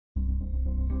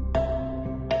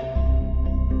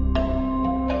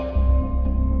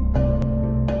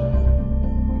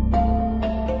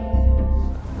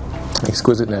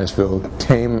Exquisite Nashville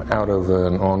came out of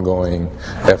an ongoing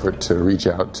effort to reach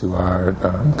out to our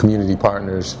community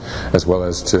partners, as well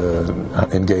as to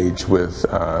engage with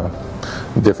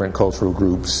different cultural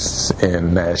groups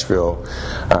in Nashville,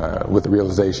 with the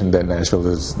realization that Nashville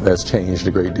has changed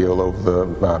a great deal over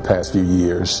the past few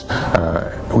years.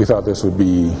 We thought this would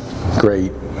be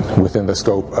great within the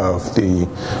scope of the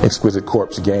Exquisite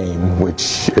Corpse game,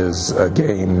 which is a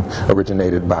game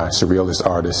originated by surrealist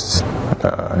artists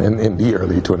in the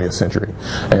early 20th century.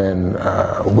 And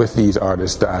with these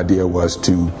artists, the idea was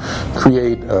to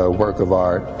create a work of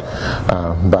art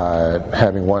by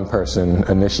having one person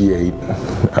initiate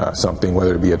something,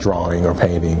 whether it be a drawing or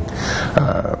painting,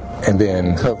 and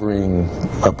then covering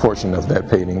a portion of that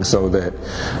painting so that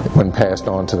when passed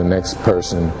on to the next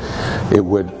person, it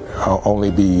would only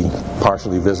be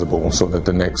partially visible, so that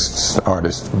the next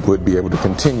artist would be able to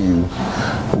continue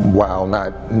while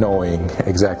not knowing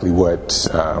exactly what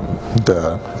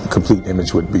the complete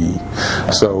image would be.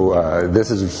 So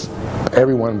this is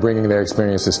everyone bringing their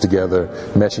experiences together,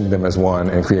 meshing them as one,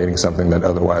 and creating something that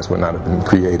otherwise would not have been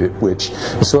created, which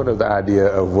is sort of the idea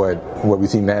of what we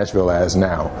see Nashville as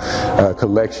now. A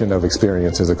collection of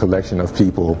experiences, a collection of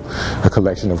people, a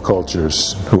collection of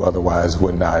cultures who otherwise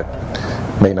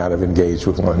may not have engaged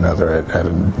with one another at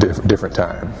a different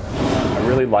time. I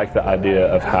really like the idea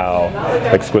of how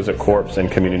Exquisite Corpse and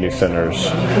community centers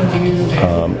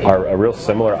are a real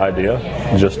similar idea,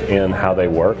 just in how they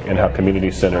work and how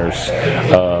community centers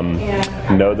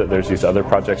know that there's these other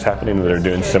projects happening that are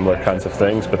doing similar kinds of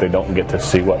things, but they don't get to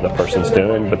see what the person's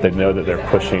doing, but they know that they're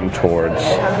pushing towards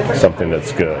something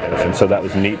that's good. And so that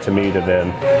was neat to me to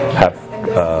then have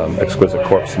Exquisite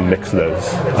Corpse mix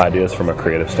those ideas from a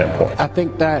creative standpoint. I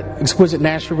think that Exquisite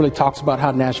Nashville really talks about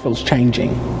how Nashville is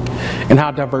changing and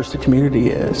how diverse the community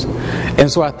is.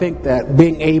 And so I think that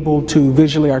being able to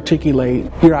visually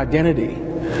articulate your identity,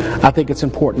 I think it's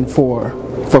important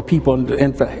for people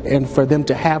and for them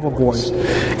to have a voice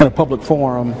in a public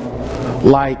forum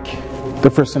like the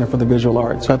Frist Center for the Visual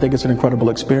Arts. So I think it's an incredible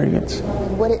experience.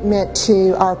 What it meant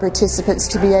to our participants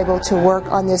to be able to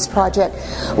work on this project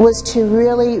was to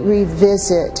really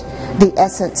revisit the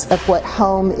essence of what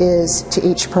home is to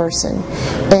each person.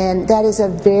 And that is a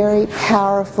very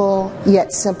powerful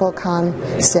yet simple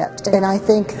concept. And I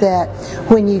think that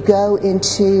when you go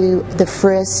into the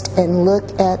Frist and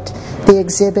look at the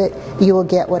exhibit, you will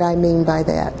get what I mean by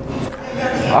that.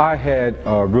 I had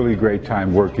a really great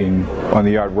time working on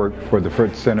the artwork for the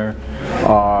Frist Center.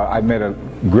 I met a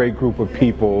great group of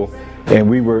people, and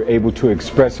we were able to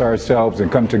express ourselves and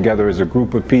come together as a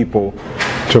group of people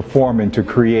to form and to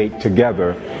create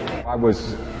together. I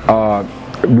was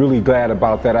really glad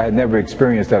about that. I had never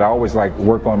experienced that. I always liked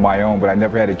work on my own, but I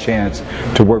never had a chance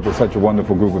to work with such a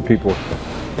wonderful group of people.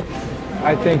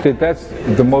 I think that that's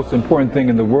the most important thing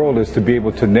in the world, is to be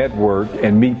able to network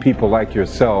and meet people like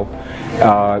yourself.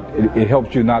 It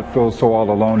helps you not feel so all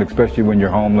alone, especially when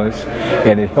you're homeless,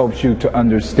 and it helps you to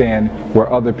understand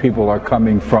where other people are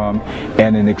coming from,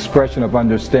 and an expression of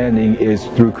understanding is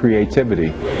through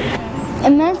creativity. It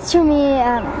meant to me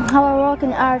how I work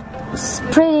in art is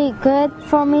pretty good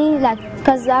for me,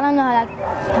 because I don't know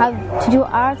how to do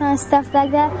art and stuff like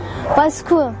that, but it's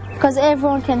cool. Because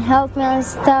everyone can help me and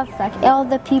stuff, like all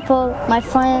the people, my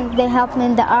friends, they help me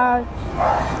in the art.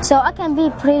 So I can be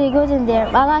pretty good in there.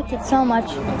 I like it so much.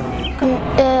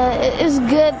 It's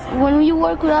good. When you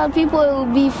work with other people, it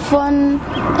will be fun,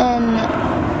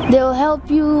 and they'll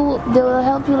help you. They will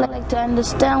help you like to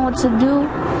understand what to do.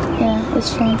 Yeah,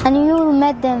 it's fun. And you will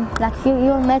meet them, like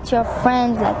you'll meet your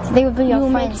friends, like they will be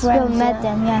your friends. You'll meet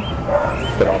them,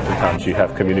 yeah. But oftentimes you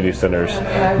have community centers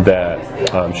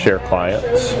that share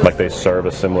clients, like they serve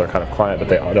a similar kind of client, but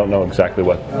they don't know exactly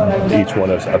what each one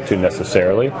is up to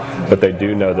necessarily, but they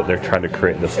do know that they're trying to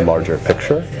create this larger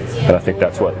picture. And I think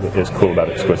that's what is cool about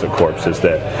Exquisite Corpse, is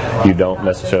that you don't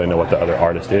necessarily know what the other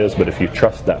artist is, but if you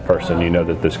trust that person, you know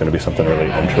that there's going to be something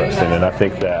really interesting. And I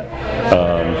think that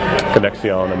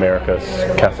Conexión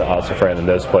Américas, Casa Azafran, and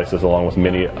those places, along with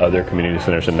many other community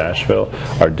centers in Nashville,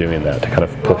 are doing that to kind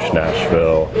of push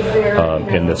Nashville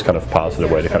in this kind of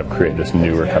positive way, to kind of create this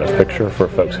newer kind of picture for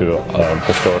folks who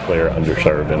historically are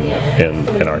underserved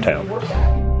in our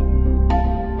town.